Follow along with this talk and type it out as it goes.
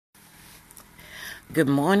Good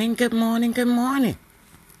morning, good morning, good morning.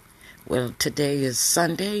 Well, today is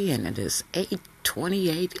Sunday and it is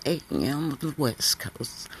 8:28 a.m. on the West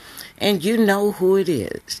Coast. And you know who it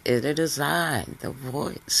is. It is I, the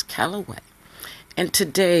voice, Calloway. And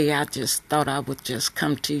today I just thought I would just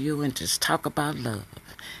come to you and just talk about love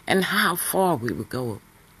and how far we would go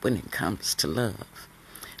when it comes to love.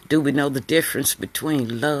 Do we know the difference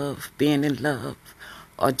between love, being in love,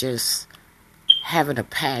 or just having a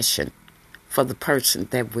passion for the person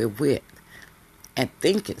that we're with and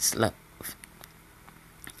think it's love?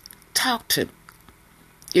 Talk to them.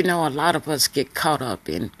 You know, a lot of us get caught up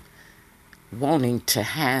in wanting to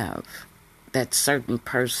have that certain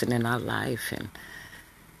person in our life, and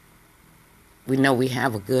we know we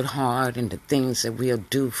have a good heart and the things that we'll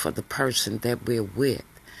do for the person that we're with,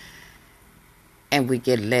 and we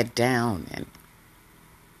get let down and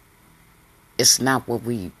it's not what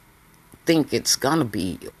we think it's gonna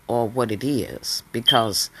be or what it is,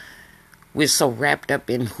 because we're so wrapped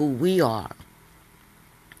up in who we are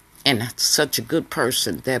and such a good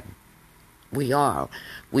person that we are.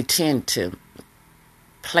 We tend to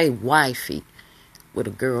play wifey with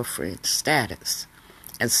a girlfriend status.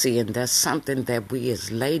 And seeing that's something that we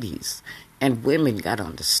as ladies and women got to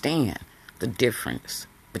understand, the difference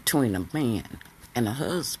between a man and a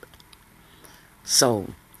husband.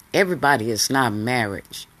 So everybody is not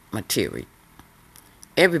marriage material.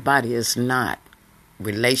 Everybody is not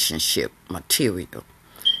relationship material.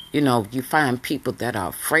 You know, you find people that are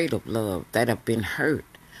afraid of love, that have been hurt,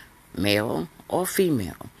 male or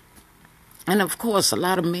female. And of course, a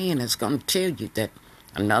lot of men is going to tell you that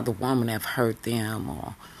another woman have hurt them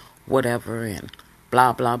or whatever, and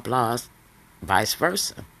blah, blah, blah, vice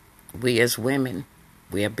versa. We as women,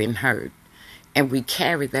 we have been hurt. And we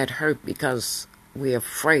carry that hurt because we're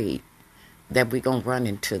afraid that we're going to run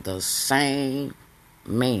into the same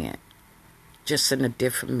man, just in a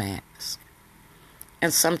different mask.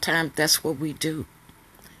 And sometimes that's what we do.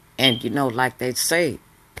 And you know, like they say,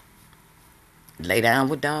 lay down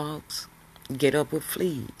with dogs, get up with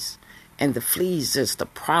fleas. And the fleas is the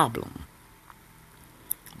problem.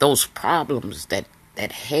 Those problems, that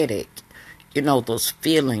headache, you know, those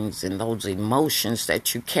feelings and those emotions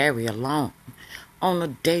that you carry along on a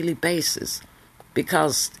daily basis.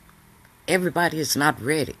 Because everybody is not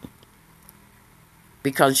ready.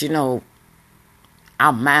 Because, you know,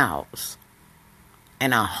 our mouths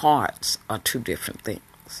and our hearts are two different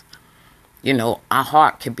things. You know, our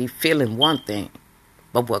heart can be feeling one thing,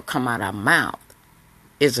 but what come out our mouth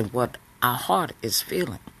isn't what our heart is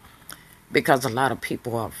feeling. Because a lot of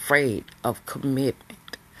people are afraid of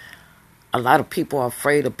commitment. A lot of people are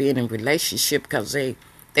afraid of being in a relationship because they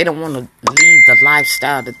don't want to leave the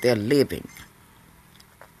lifestyle that they're living.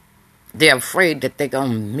 They're afraid that they're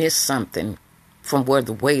going to miss something from where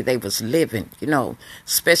the way they was living, you know,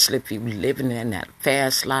 especially if you're living in that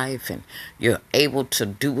fast life and you're able to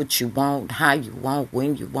do what you want, how you want,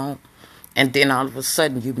 when you want. And then all of a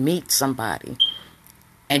sudden you meet somebody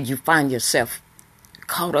and you find yourself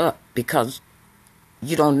caught up because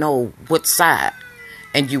you don't know what side.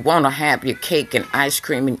 And you want to have your cake and ice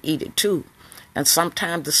cream and eat it too. And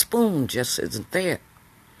sometimes the spoon just isn't there.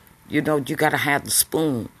 You know, you got to have the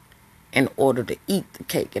spoon in order to eat the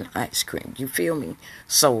cake and ice cream. You feel me?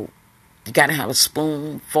 So you got to have a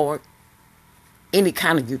spoon, fork, any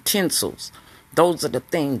kind of utensils. Those are the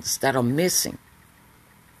things that are missing.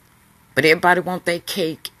 But everybody want their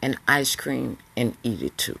cake and ice cream and eat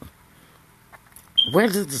it too. Where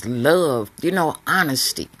does love, you know,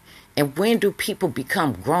 honesty? And when do people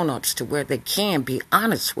become grown-ups to where they can be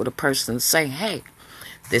honest with a person and say, hey,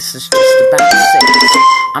 this is just about sex.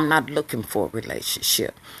 I'm not looking for a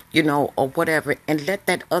relationship, you know, or whatever. And let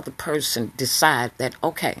that other person decide that,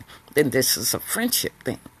 okay, then this is a friendship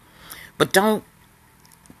thing. But don't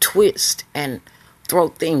twist and throw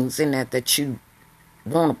things in there that you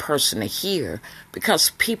want a person to hear,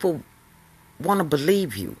 because people want to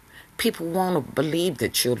believe you. People want to believe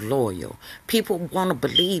that you're loyal. People want to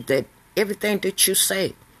believe that everything that you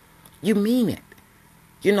say, you mean it.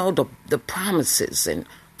 You know, the promises and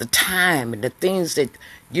the time and the things that,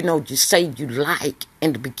 you know, you say you like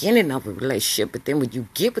in the beginning of a relationship, but then when you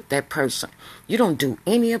get with that person, you don't do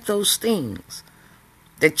any of those things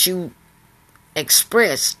that you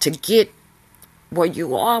express to get where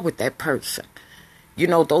you are with that person. You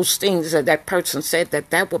know, those things that person said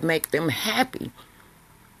that would make them happy.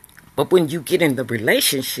 But when you get in the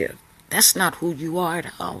relationship, that's not who you are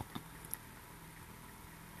at all.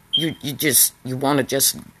 You want to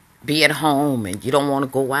just be at home and you don't want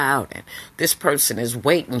to go out. And this person is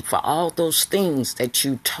waiting for all those things that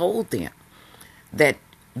you told them that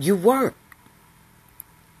you were.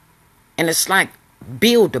 And it's like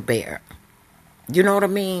Build-A-Bear. You know what I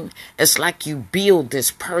mean? It's like you build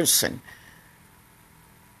this person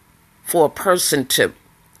for a person to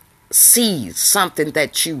see something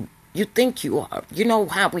that you think you are. You know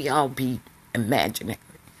how we all be imaginary.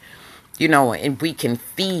 You know, and we can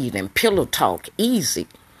feed and pillow talk easy.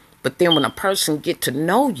 But then when a person get to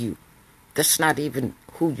know you, that's not even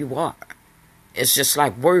who you are. It's just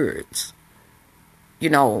like words. You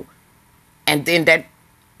know, and then that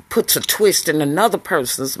puts a twist in another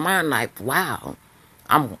person's mind, like, wow,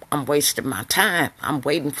 I'm wasting my time. I'm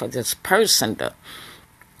waiting for this person to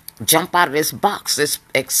jump out of this box, this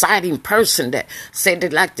exciting person that said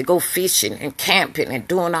they'd like to go fishing and camping and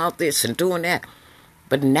doing all this and doing that.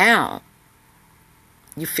 But now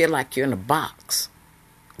you feel like you're in a box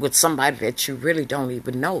with somebody that you really don't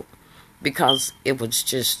even know, because it was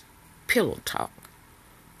just pillow talk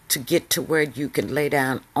to get to where you can lay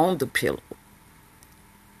down on the pillow.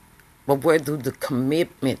 But where do the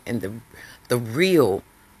commitment and the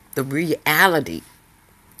reality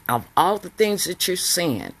of all the things that you're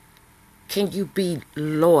saying, can you be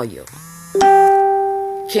loyal?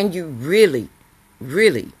 Can you really,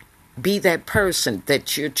 really be that person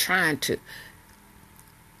that you're trying to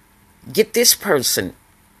get this person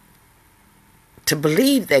to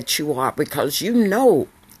believe that you are, because you know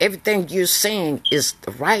everything you're saying is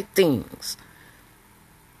the right things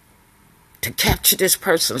to capture this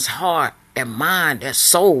person's heart, their mind, their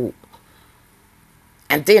soul.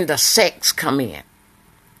 And then the sex come in.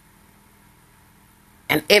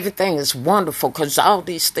 And everything is wonderful because all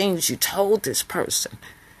these things you told this person,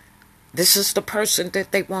 this is the person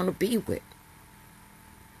that they want to be with.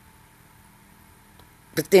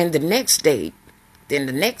 But then the next date,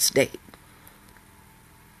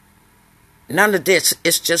 none of this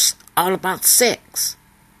is just all about sex.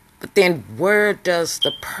 But then where does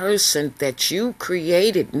the person that you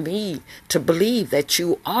created me to believe that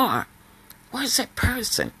you are, where's that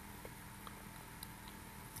person?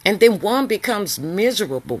 And then one becomes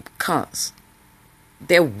miserable because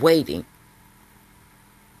they're waiting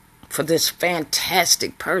for this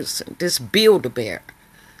fantastic person, this Build-A-Bear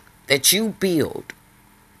that you build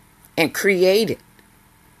and created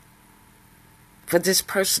for this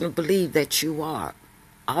person to believe that you are,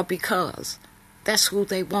 all because that's who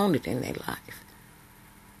they wanted in their life.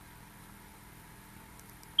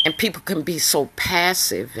 And people can be so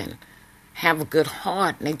passive and have a good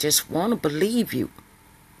heart, and they just want to believe you.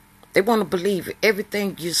 They want to believe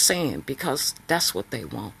everything you're saying because that's what they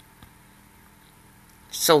want.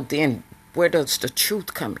 So then where does the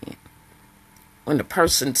truth come in? When the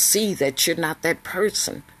person sees that you're not that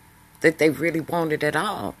person that they really wanted at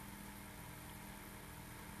all.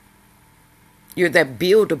 You're that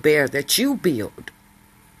Build-A-Bear that you build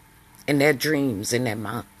in their dreams, in their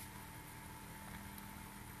mind.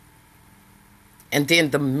 And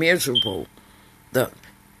then the miserable,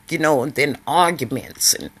 and then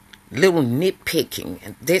arguments and little nitpicking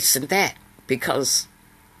and this and that because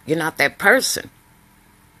you're not that person.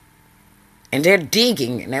 And they're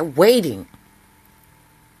digging and they're waiting.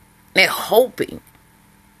 They're hoping.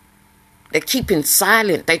 They're keeping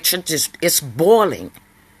silent. It's boiling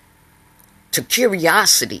to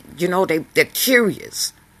curiosity. They're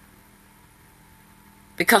curious.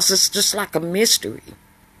 Because it's just like a mystery.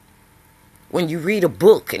 When you read a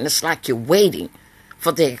book and it's like you're waiting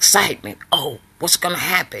for the excitement. Oh, what's going to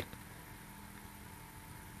happen?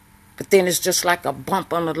 But then it's just like a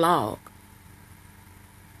bump on the log.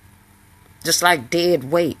 Just like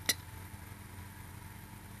dead weight.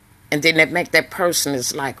 And then that person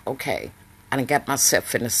is like, okay, I done got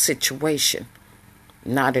myself in a situation,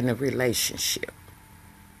 not in a relationship.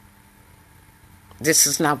 This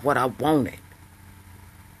is not what I wanted.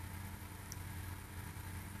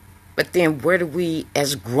 But then where do we,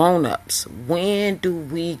 as grown-ups, when do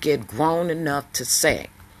we get grown enough to say,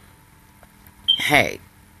 hey,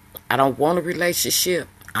 I don't want a relationship.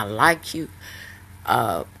 I like you.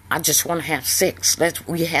 I just want to have sex.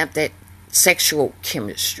 We have that sexual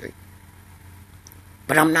chemistry.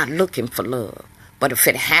 But I'm not looking for love. But if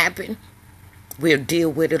it happened, we'll deal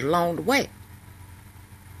with it along the way.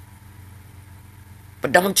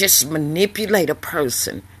 But don't just manipulate a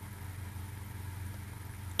person.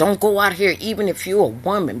 Don't go out here, even if you're a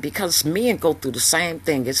woman, because men go through the same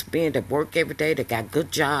thing. It's men that work every day, they got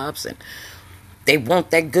good jobs, and they want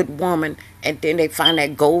that good woman, and then they find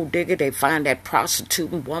that gold digger, they find that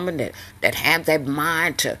prostituting woman that have that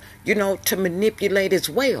mind to manipulate as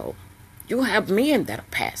well. You have men that are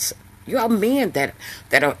passive. You have men that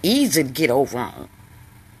are easy to get over on.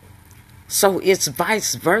 So it's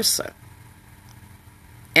vice versa.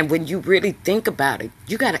 And when you really think about it,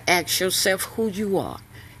 you got to ask yourself who you are.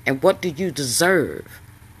 And what do you deserve?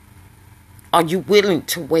 Are you willing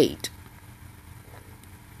to wait?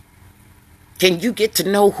 Can you get to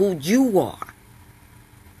know who you are?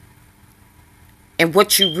 And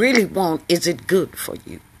what you really want, is it good for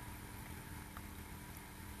you?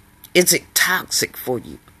 Is it toxic for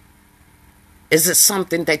you? Is it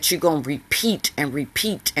something that you're going to repeat and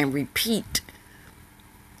repeat and repeat?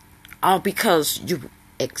 All because you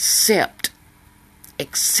accept.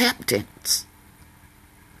 Acceptance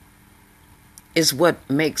is what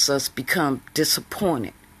makes us become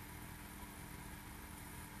disappointed.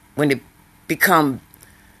 When it become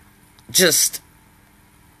just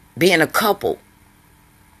being a couple,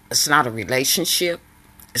 it's not a relationship.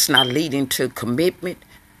 It's not leading to commitment.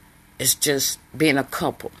 It's just being a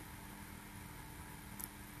couple.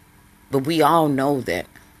 But we all know that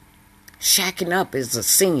shacking up is a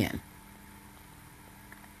sin.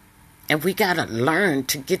 And we got to learn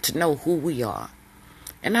to get to know who we are.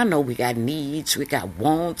 And I know we got needs, we got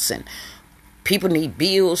wants, and people need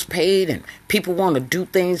bills paid, and people want to do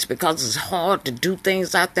things because it's hard to do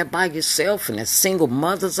things out there by yourself, and there's single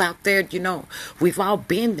mothers out there, we've all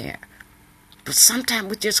been there. But sometimes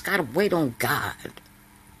we just got to wait on God.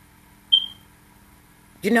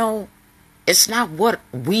 It's not what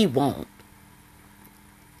we want.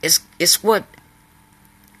 It's what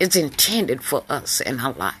is intended for us in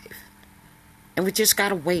our life. And we just got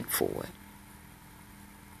to wait for it.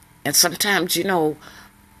 And sometimes,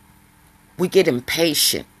 we get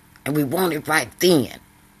impatient and we want it right then.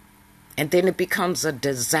 And then it becomes a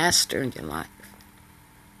disaster in your life.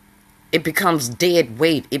 It becomes dead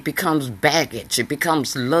weight. It becomes baggage. It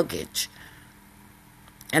becomes luggage.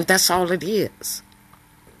 And that's all it is.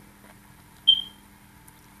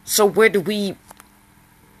 So where do we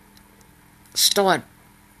start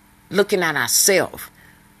looking at ourselves?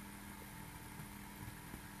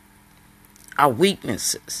 Our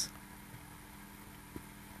weaknesses.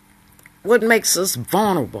 What makes us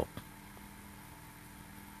vulnerable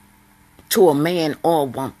to a man or a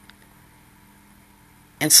woman?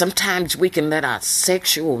 And sometimes we can let our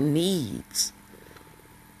sexual needs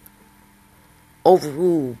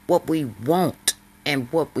overrule what we want and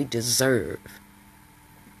what we deserve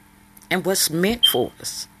and what's meant for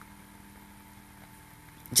us.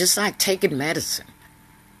 Just like taking medicine.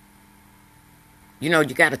 You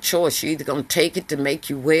got a choice. You're either going to take it to make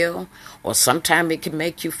you well, or sometimes it can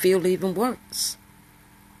make you feel even worse.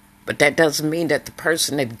 But that doesn't mean that the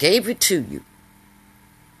person that gave it to you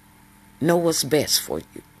know what's best for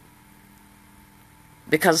you.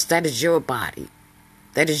 Because that is your body.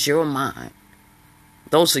 That is your mind.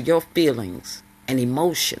 Those are your feelings and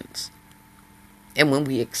emotions. And when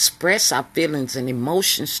we express our feelings and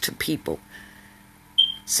emotions to people,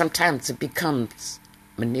 sometimes it becomes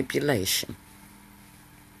manipulation.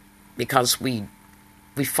 Because we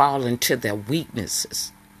fall into their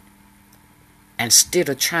weaknesses instead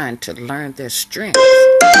of trying to learn their strengths.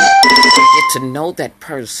 Get to know that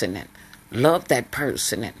person and love that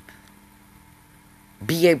person and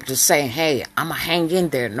be able to say, hey, I'm going to hang in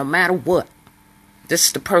there no matter what. This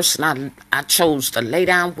is the person I chose to lay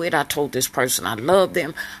down with. I told this person I love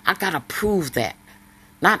them. I got to prove that.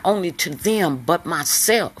 Not only to them, but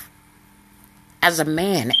myself. As a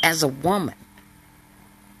man, as a woman.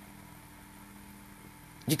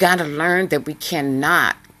 You got to learn that we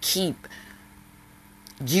cannot keep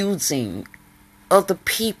using other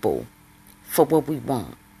people for what we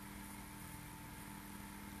want.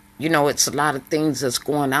 It's a lot of things that's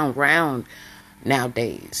going on around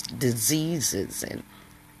nowadays. Diseases and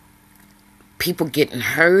people getting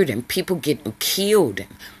hurt and people getting killed and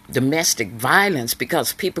domestic violence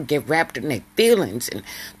because people get wrapped in their feelings. And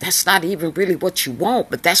that's not even really what you want,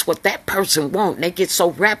 but that's what that person wants. They get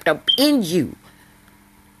so wrapped up in you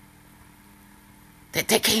that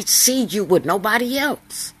they can't see you with nobody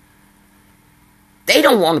else. They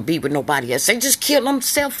don't want to be with nobody else. They just kill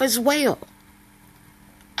themselves as well.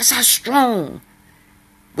 That's how strong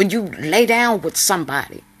when you lay down with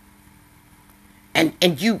somebody and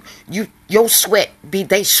your sweat be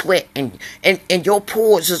they sweat and your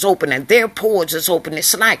pores is open and their pores is open.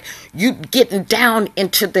 It's like you getting down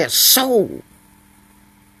into their soul.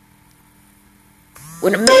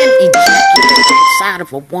 When a man ejaculates inside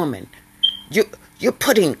of a woman, you're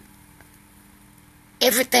putting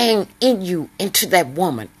everything in you into that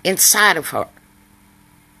woman, inside of her,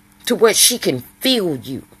 to where she can feel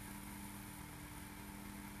you.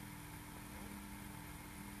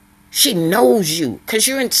 She knows you because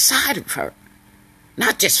you're inside of her.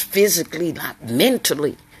 Not just physically, like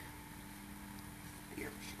mentally.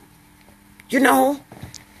 And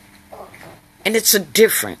it's a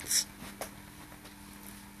difference.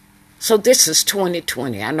 So this is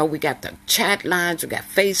 2020. I know we got the chat lines, we got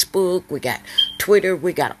Facebook, we got Twitter,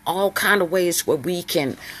 we got all kind of ways where we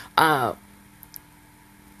can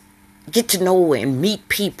get to know and meet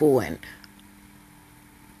people and,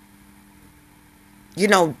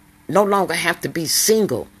 no longer have to be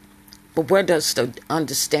single. But where does the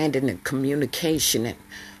understanding and communication and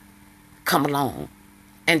come along?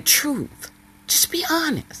 And truth. Just be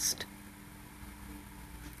honest.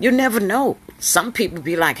 You never know. Some people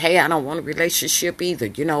be like, hey, I don't want a relationship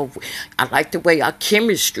either. I like the way our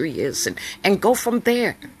chemistry is, and go from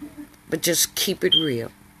there. But just keep it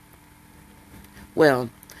real. Well,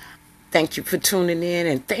 thank you for tuning in,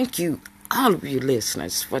 and thank you, all of you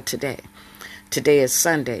listeners, for today. Today is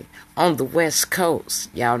Sunday on the West Coast.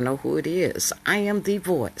 Y'all know who it is. I am the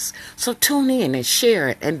voice. So tune in and share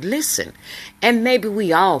it and listen. And maybe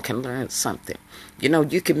we all can learn something.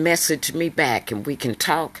 You can message me back and we can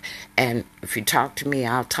talk. And if you talk to me,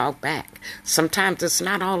 I'll talk back. Sometimes it's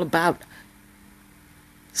not all about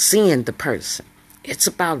seeing the person. It's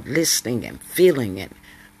about listening and feeling and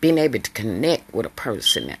being able to connect with a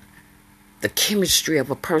person and the chemistry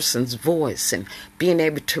of a person's voice and being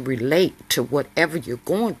able to relate to whatever you're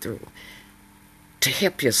going through to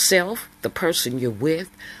help yourself, the person you're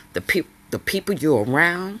with, the people you're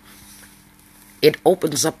around. It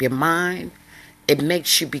opens up your mind. It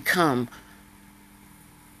makes you become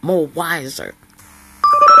more wiser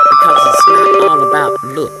because it's not all about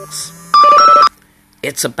looks.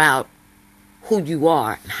 It's about who you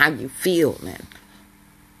are and how you feel, and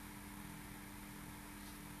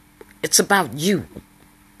it's about you.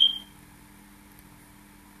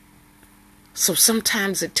 So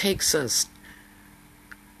sometimes it takes us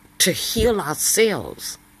to heal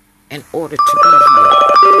ourselves in order to be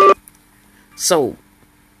healed. So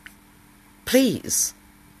please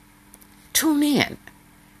tune in,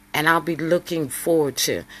 and I'll be looking forward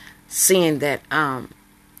to seeing that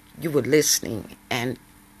you were listening and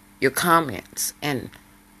your comments. And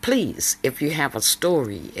please, if you have a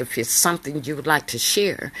story, if it's something you would like to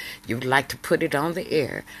share, you would like to put it on the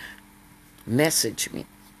air, message me.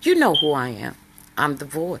 You know who I am. I'm the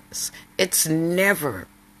voice. It's never,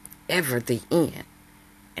 ever the end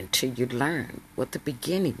until you learn what the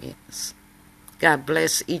beginning is. God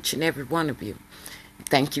bless each and every one of you.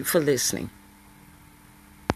 Thank you for listening.